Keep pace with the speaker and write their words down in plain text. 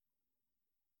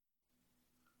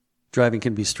Driving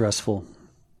can be stressful.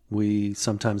 We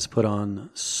sometimes put on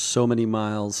so many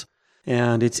miles,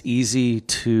 and it's easy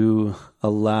to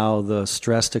allow the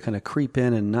stress to kind of creep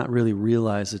in and not really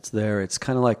realize it's there. It's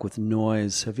kind of like with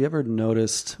noise. Have you ever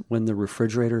noticed when the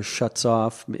refrigerator shuts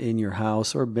off in your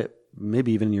house, or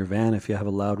maybe even in your van if you have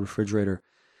a loud refrigerator,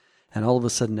 and all of a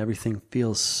sudden everything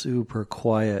feels super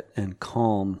quiet and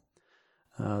calm?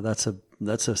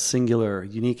 That's a singular,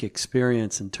 unique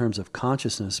experience in terms of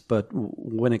consciousness. But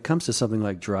when it comes to something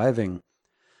like driving,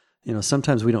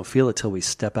 sometimes we don't feel it till we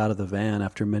step out of the van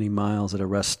after many miles at a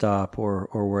rest stop or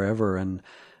wherever, and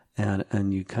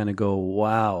you kind of go,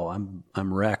 wow,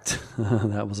 I'm wrecked.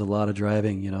 That was a lot of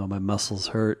driving. My muscles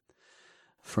hurt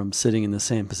from sitting in the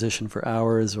same position for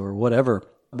hours or whatever.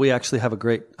 We actually have a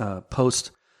great post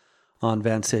on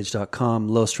vansage.com,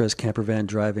 low stress campervan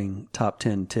driving top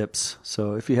 10 tips.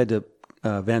 So if you head to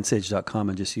vansage.com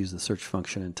and just use the search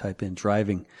function and type in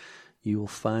driving, you will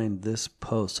find this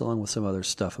post along with some other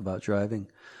stuff about driving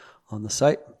on the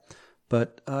site.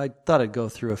 But I thought I'd go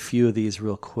through a few of these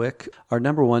real quick. Our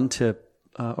number one tip,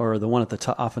 or the one at the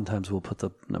top, oftentimes we'll put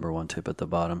the number one tip at the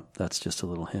bottom. That's just a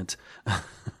little hint.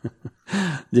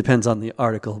 Depends on the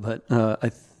article, but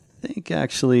I think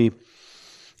actually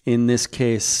in this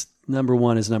case, number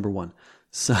one is number one.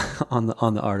 So on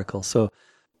the article. So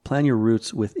plan your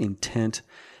routes with intent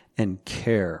and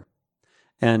care.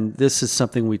 And this is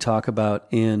something we talk about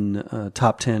in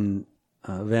Top 10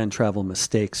 Van Travel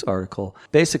Mistakes article.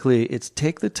 Basically, it's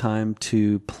take the time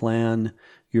to plan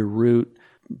your route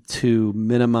to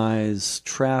minimize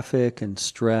traffic and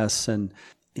stress. And,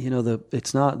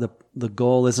 the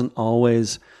goal isn't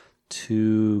always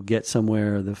to get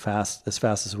somewhere as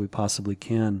fast as we possibly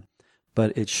can,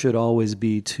 but it should always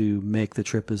be to make the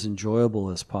trip as enjoyable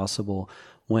as possible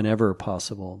whenever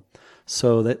possible.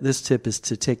 So this tip is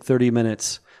to take 30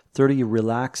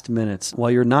 relaxed minutes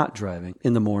while you're not driving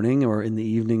in the morning or in the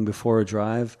evening before a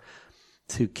drive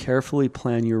to carefully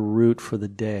plan your route for the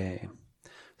day.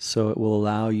 So it will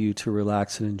allow you to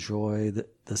relax and enjoy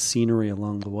the scenery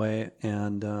along the way,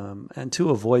 and to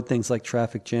avoid things like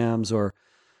traffic jams or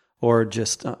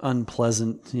just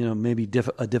unpleasant, maybe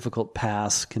a difficult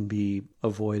pass can be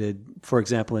avoided. For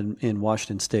example, in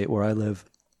Washington State where I live,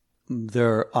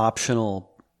 there are optional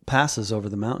passes over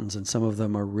the mountains, and some of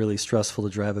them are really stressful to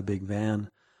drive a big van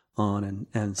on,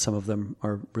 and some of them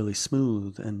are really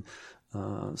smooth. And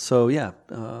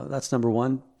that's number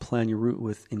one, plan your route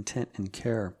with intent and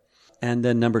care. And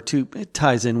then number two, it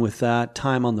ties in with that,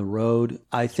 time on the road.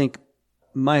 I think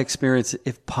my experience,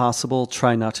 if possible,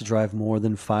 try not to drive more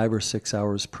than 5 or 6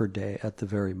 hours per day at the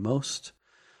very most.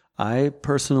 I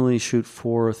personally shoot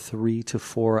for 3 to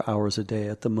 4 hours a day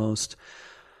at the most.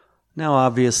 Now,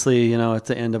 obviously, at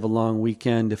the end of a long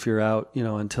weekend, if you're out,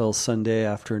 until Sunday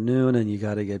afternoon and you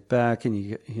got to get back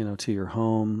and to your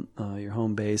home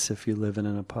base if you live in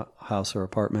a house or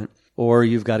apartment, or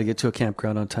you've got to get to a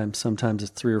campground on time. Sometimes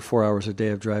it's 3 or 4 hours a day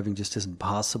of driving just isn't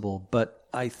possible. But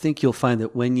I think you'll find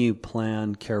that when you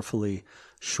plan carefully,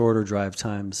 shorter drive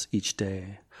times each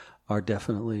day are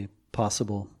definitely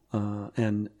possible.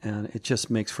 And it just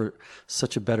makes for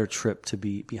such a better trip to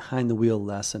be behind the wheel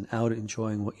less and out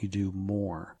enjoying what you do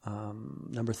more.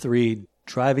 Number 3,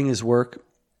 driving is work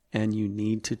and you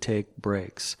need to take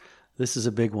breaks. This is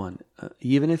a big one.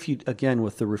 Even if you, again,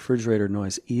 with the refrigerator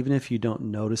noise, even if you don't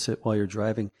notice it while you're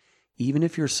driving, even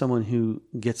if you're someone who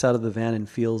gets out of the van and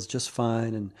feels just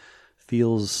fine and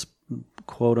feels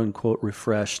quote unquote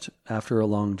refreshed after a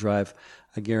long drive,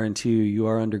 I guarantee you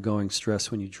are undergoing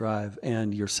stress when you drive,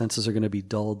 and your senses are going to be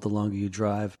dulled the longer you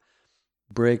drive.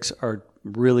 Breaks are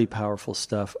really powerful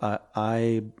stuff.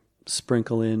 I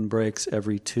sprinkle in breaks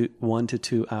every 1 to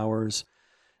 2 hours.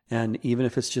 And even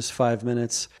if it's just 5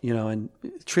 minutes, and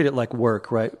treat it like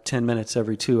work, right? 10 minutes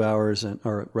every 2 hours,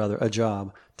 or rather a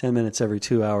job, 10 minutes every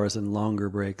 2 hours, and longer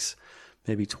breaks,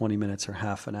 maybe 20 minutes or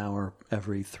half an hour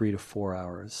every 3 to 4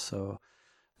 hours. So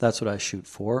that's what I shoot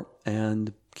for.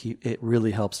 And it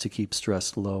really helps to keep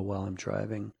stress low while I'm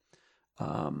driving.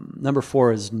 Number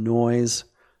 4 is noise,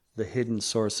 the hidden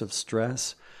source of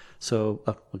stress. So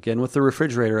again, with the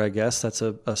refrigerator, I guess that's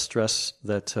a stress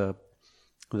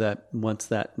that once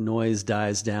that noise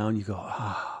dies down, you go,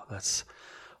 it's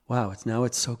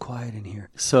so quiet in here.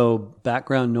 So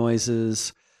background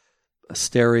noises,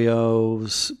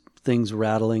 stereos, things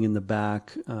rattling in the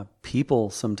back, people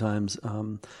sometimes,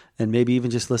 and maybe even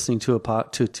just listening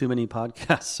to too many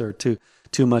podcasts or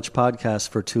too much podcast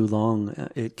for too long.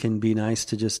 It can be nice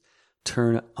to just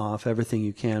turn off everything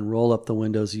you can, roll up the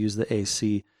windows, use the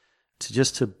AC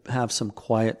to have some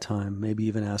quiet time. Maybe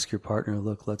even ask your partner,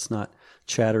 look, let's not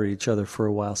chatter at each other for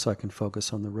a while so I can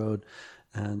focus on the road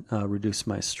and reduce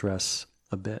my stress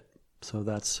a bit. So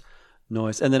that's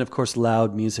noise. And then, of course,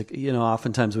 loud music.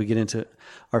 Oftentimes we get into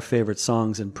our favorite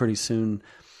songs, and pretty soon,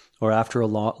 or after a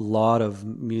lot of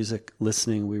music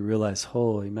listening, we realize,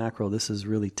 holy mackerel, this is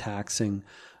really taxing,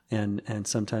 and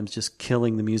sometimes just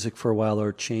killing the music for a while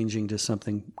or changing to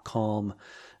something calm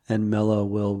and mellow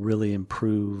will really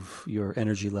improve your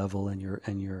energy level and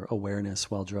your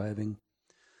awareness while driving.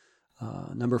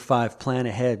 Number 5, plan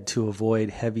ahead to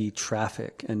avoid heavy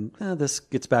traffic. And this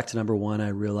gets back to number 1, I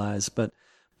realize, but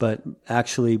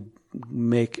actually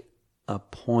make a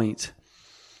point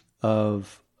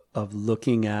of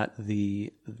looking at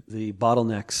the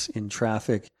bottlenecks in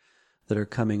traffic that are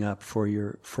coming up for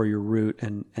your route,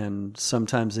 and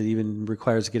sometimes it even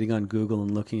requires getting on Google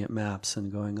and looking at maps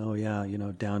and going, oh yeah,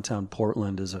 downtown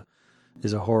Portland is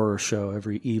a horror show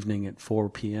every evening at 4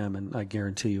 p.m. and I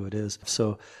guarantee you it is.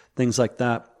 So things like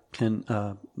that can,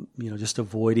 just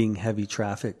avoiding heavy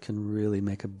traffic can really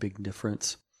make a big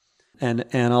difference. And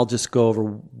I'll just go over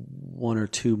 1 or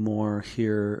 2 more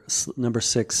here. Number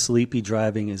 6, sleepy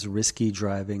driving is risky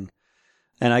driving.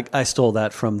 And I stole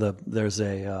that from there's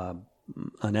an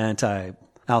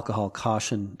anti-alcohol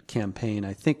caution campaign,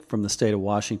 I think from the state of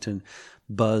Washington.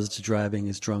 Buzzed driving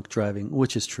is drunk driving,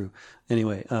 which is true.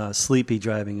 Anyway, sleepy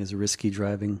driving is risky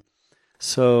driving.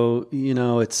 So,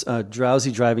 it's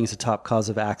drowsy driving is a top cause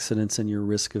of accidents, and your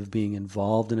risk of being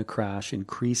involved in a crash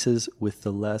increases with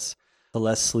the less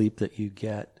sleep that you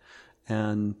get.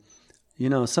 And,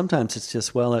 sometimes it's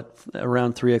just, at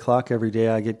around 3 o'clock every day,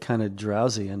 I get kind of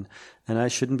drowsy and I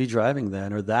shouldn't be driving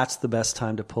then, or that's the best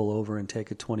time to pull over and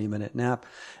take a 20-minute nap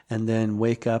and then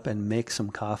wake up and make some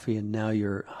coffee. And now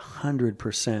you're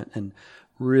 100% and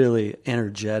really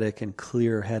energetic and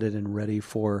clear-headed and ready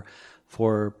for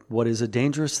what is a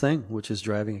dangerous thing, which is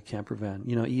driving a camper van.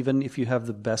 Even if you have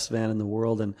the best van in the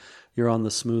world and you're on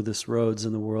the smoothest roads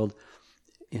in the world,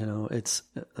 it's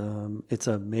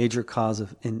a major cause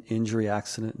of injury,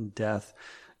 accident, and death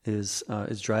is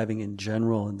driving in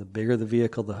general. And the bigger the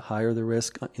vehicle, the higher the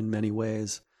risk in many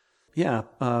ways. Yeah,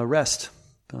 rest.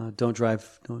 Don't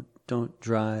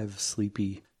drive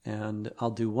sleepy. And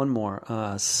I'll do one more.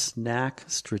 Snack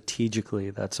strategically.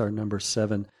 That's our number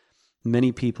 7.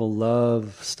 Many people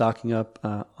love stocking up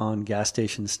on gas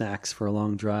station snacks for a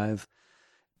long drive.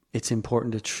 It's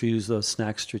important to choose those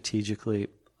snacks strategically.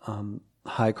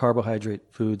 High carbohydrate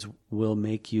foods will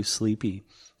make you sleepy.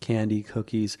 Candy,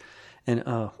 cookies. And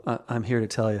I'm here to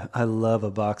tell you, I love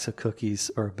a box of cookies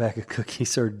or a bag of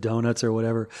cookies or donuts or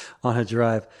whatever on a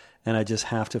drive. And I just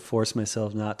have to force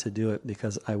myself not to do it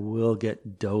because I will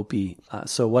get dopey.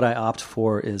 So what I opt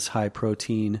for is high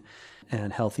protein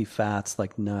and healthy fats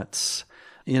like nuts,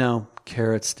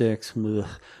 carrot sticks. I'm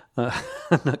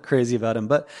not crazy about them,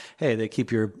 but hey, they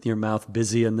keep your mouth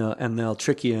busy and they'll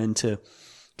trick you into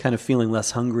kind of feeling less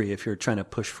hungry if you're trying to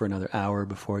push for another hour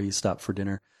before you stop for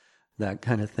dinner, that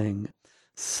kind of thing.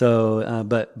 So,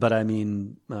 but I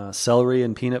mean, celery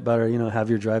and peanut butter, have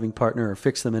your driving partner or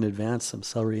fix them in advance, some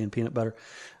celery and peanut butter.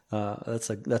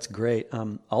 That's great.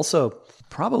 Also,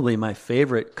 probably my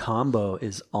favorite combo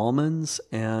is almonds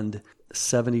and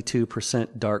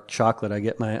 72% dark chocolate. I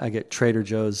get Trader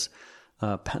Joe's,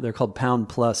 they're called Pound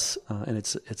Plus, and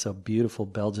it's a beautiful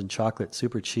Belgian chocolate,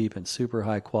 super cheap and super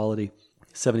high quality.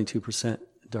 72%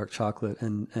 dark chocolate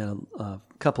and a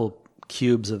couple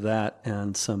cubes of that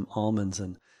and some almonds,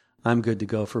 and I'm good to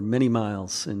go for many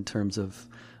miles in terms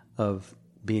of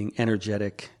being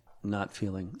energetic, not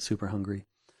feeling super hungry.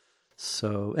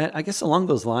 So and I guess along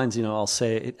those lines, I'll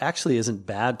say it actually isn't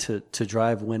bad to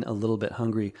drive when a little bit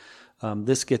hungry.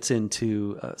 This gets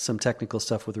into some technical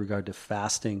stuff with regard to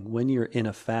fasting. When you're in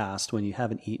a fast, when you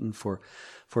haven't eaten for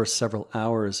several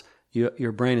hours,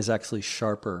 your brain is actually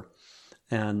sharper.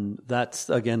 And that's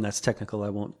technical. I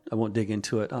won't dig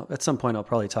into it. At some point, I'll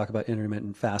probably talk about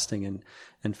intermittent fasting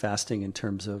and fasting in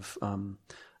terms of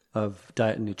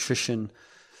diet and nutrition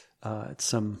at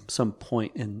some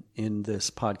point in this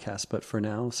podcast. But for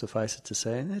now, suffice it to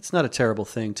say, it's not a terrible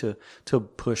thing to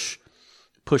push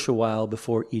a while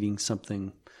before eating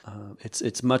something.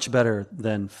 It's much better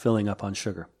than filling up on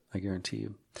sugar, I guarantee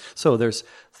you. So there's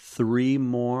 3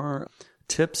 more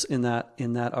tips in that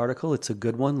article. It's a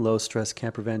good one. Low stress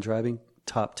campervan driving,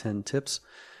 top 10 tips.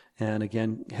 And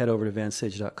again, head over to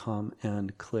vansage.com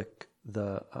and click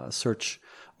the search,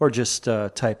 or just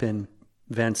type in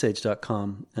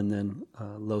vansage.com and then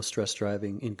low stress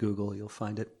driving in Google. You'll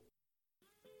find it.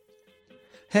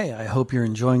 Hey, I hope you're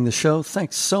enjoying the show.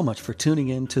 Thanks so much for tuning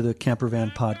in to the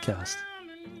Campervan podcast.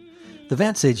 The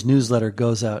Vansage newsletter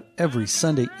goes out every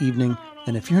Sunday evening,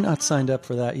 and if you're not signed up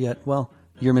for that yet, well,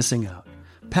 you're missing out.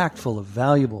 packed full of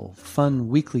valuable, fun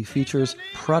weekly features,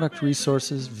 product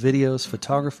resources, videos,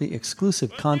 photography,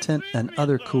 exclusive content, and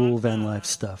other cool van life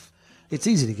stuff. It's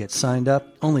easy to get signed up,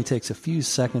 only takes a few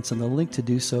seconds, and the link to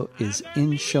do so is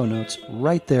in show notes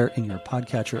right there in your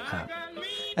podcatcher app.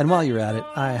 And while you're at it,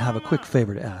 I have a quick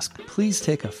favor to ask. Please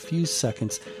take a few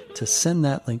seconds to send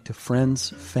that link to friends,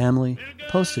 family,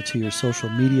 post it to your social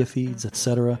media feeds,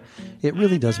 etc. It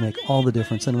really does make all the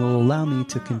difference and will allow me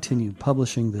to continue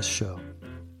publishing this show.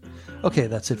 Okay,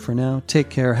 that's it for now. Take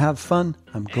care, have fun.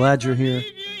 I'm glad you're here.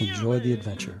 Enjoy the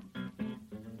adventure.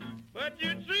 But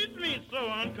you treat me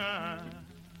so unkind.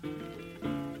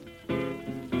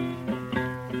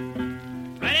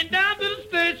 Riding down to the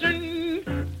station,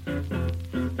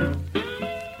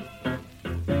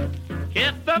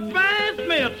 catch the fast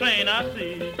mail train I see.